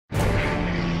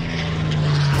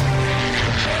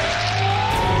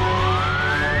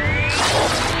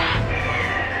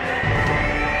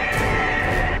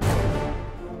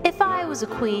was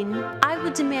a queen, I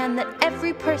would demand that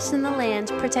every person in the land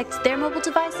protect their mobile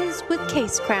devices with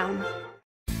Case Crown.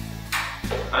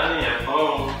 Honey, I'm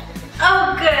home.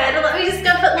 Oh, good. Let me just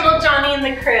go put little Johnny in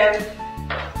the crib.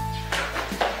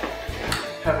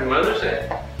 Happy Mother's Day.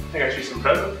 I got you some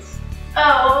presents.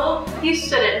 Oh, you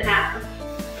shouldn't have.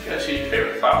 I got you your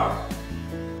favorite flower.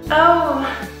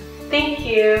 Oh, thank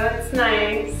you. It's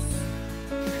nice.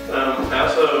 I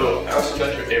also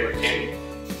got your favorite candy.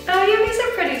 Oh, yeah, these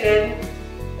are pretty good.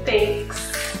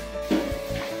 Thanks.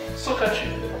 Still got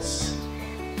you this.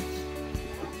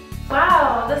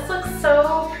 Wow, this looks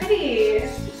so pretty.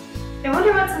 I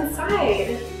wonder what's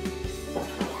inside.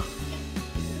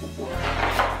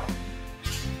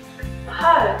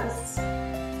 Hugs.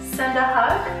 Send a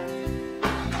hug?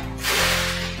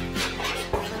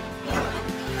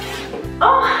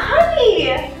 Oh,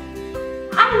 honey!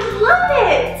 I love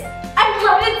it! I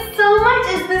love it so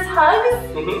much. Is this hugs?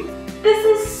 Mm-hmm. This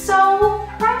is so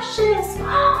precious.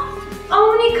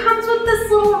 Oh, and it comes with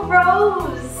this little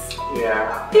rose.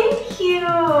 Yeah. Thank you.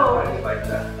 I like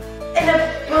that. And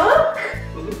a book?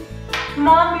 Mm-hmm.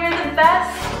 Mom, you're the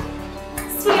best.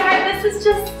 Sweetheart, this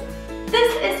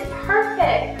is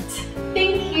perfect.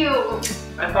 Thank you.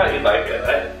 I thought you'd like it.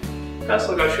 I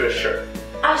also got you a shirt.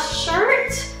 A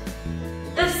shirt?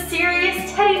 The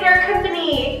Serious Teddy Bear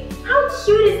Company. How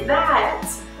cute is that?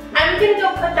 I'm gonna go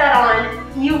put that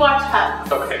on. You watch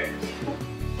Hugs. Okay.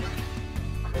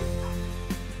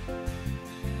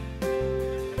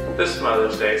 This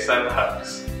Mother's Day, send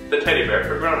hugs. The teddy bear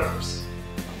for grown-ups.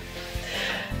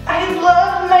 I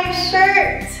love my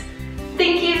shirt.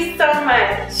 Thank you so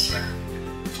much.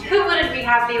 Who wouldn't be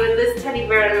happy with this teddy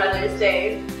bear on Mother's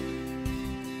Day?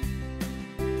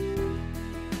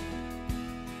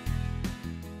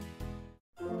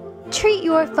 Treat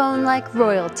your phone like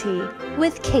royalty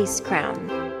with Case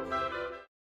Crown.